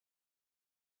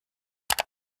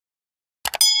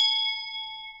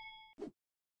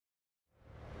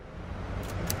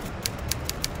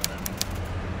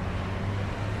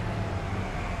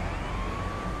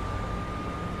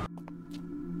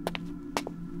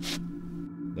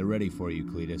They're ready for you,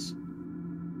 Cletus.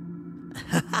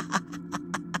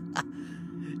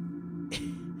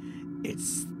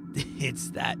 It's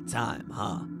that time,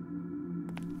 huh?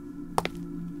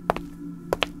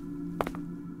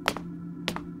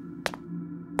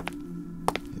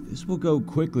 This will go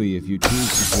quickly if you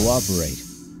choose to cooperate.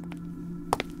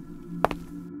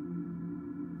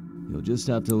 You'll just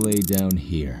have to lay down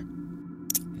here.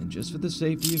 And just for the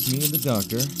safety of me and the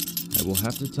doctor, I will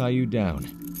have to tie you down.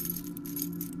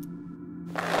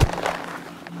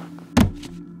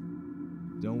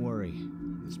 Don't worry,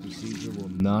 this procedure will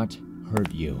not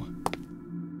hurt you.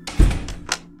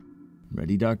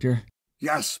 Ready, Doctor?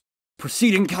 Yes.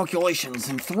 Proceeding calculations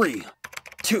in 3,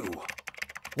 2,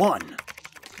 1.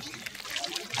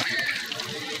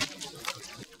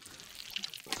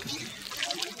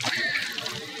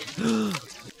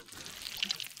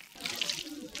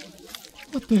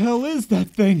 What the hell is that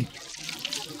thing?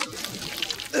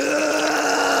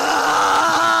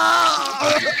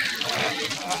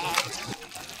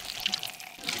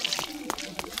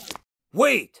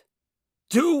 Wait!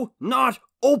 Do not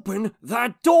open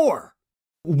that door!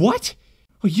 What?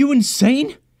 Are you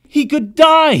insane? He could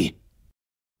die!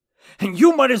 And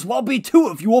you might as well be too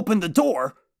if you open the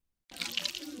door!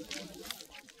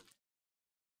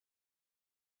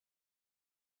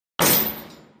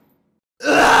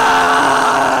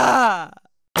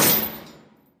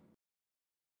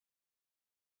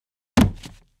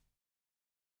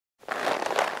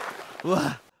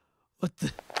 What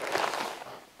the?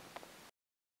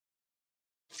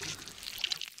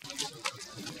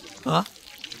 Huh?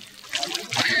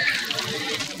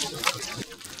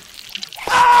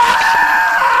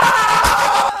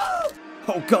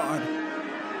 Oh God!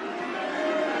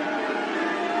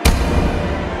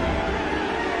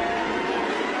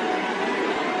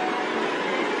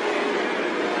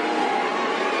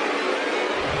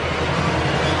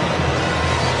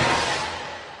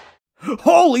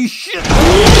 Holy shit!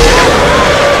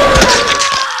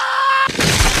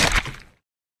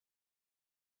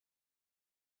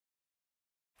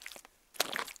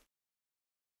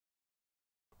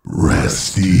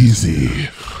 Rest easy,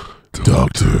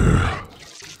 Doctor.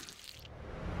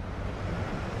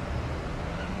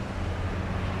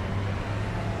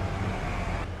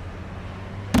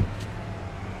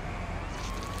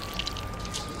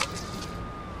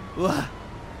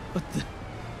 What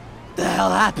the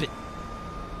hell happened?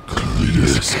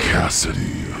 Cletus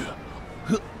Cassidy.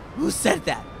 Who said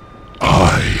that?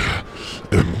 I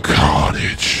am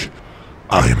Carnage.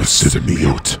 I am a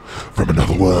symbiote from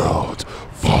another world,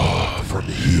 far from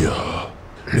here.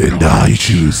 And I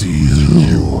choose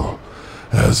you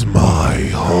as my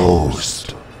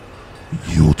host.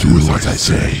 You'll do what I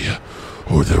say,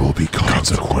 or there will be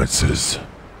consequences.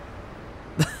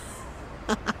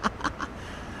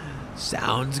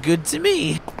 Sounds good to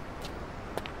me.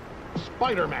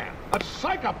 Spider-Man, a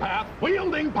psychopath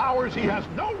wielding powers he has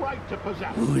no right to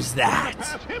possess. Who's that? Trying to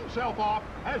pass himself off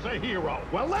as a hero.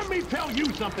 Well, let me tell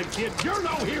you something, kid. You're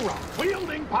no hero.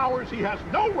 Wielding powers he has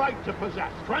no right to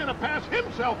possess. Trying to pass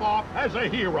himself off as a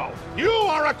hero. You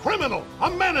are a criminal, a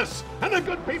menace, and the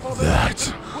good people of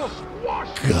this country will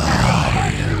squash you.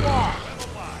 Yes, you are.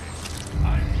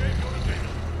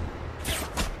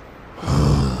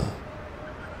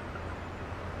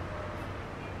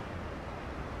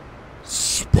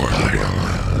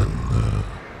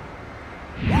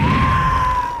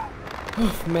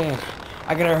 Oh, man,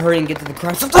 I gotta hurry and get to the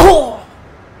crime scene. Oh,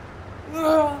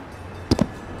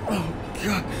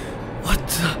 God, what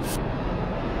the?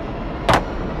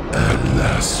 At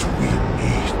last we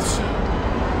meet.